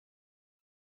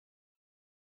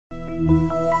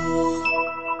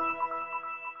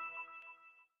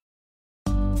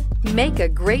Make a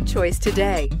great choice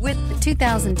today with the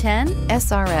 2010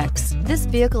 SRX. This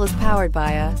vehicle is powered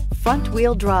by a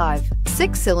front-wheel drive,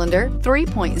 6-cylinder,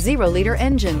 3.0-liter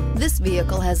engine. This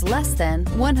vehicle has less than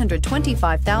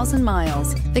 125,000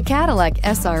 miles. The Cadillac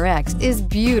SRX is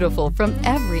beautiful from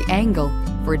every angle.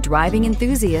 For driving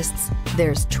enthusiasts,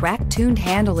 there's track-tuned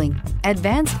handling,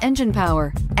 advanced engine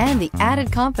power, and the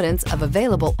added confidence of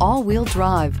available all-wheel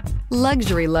drive.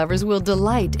 Luxury lovers will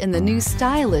delight in the new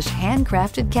stylish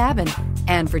handcrafted cabin.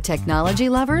 And for technology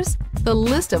lovers, the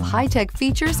list of high-tech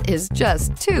features is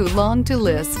just too long to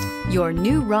list. Your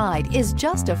new ride is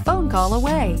just a phone call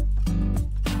away.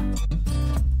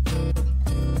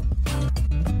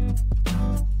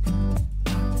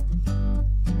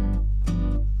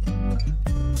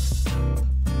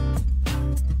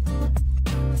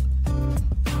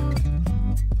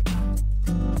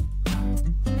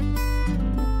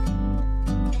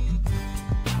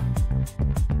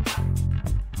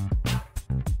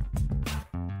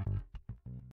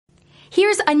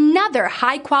 Here's another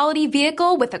high-quality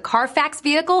vehicle with a Carfax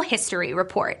Vehicle History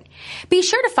Report. Be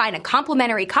sure to find a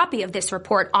complimentary copy of this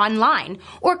report online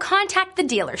or contact the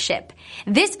dealership.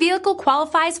 This vehicle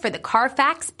qualifies for the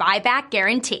Carfax Buyback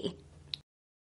Guarantee.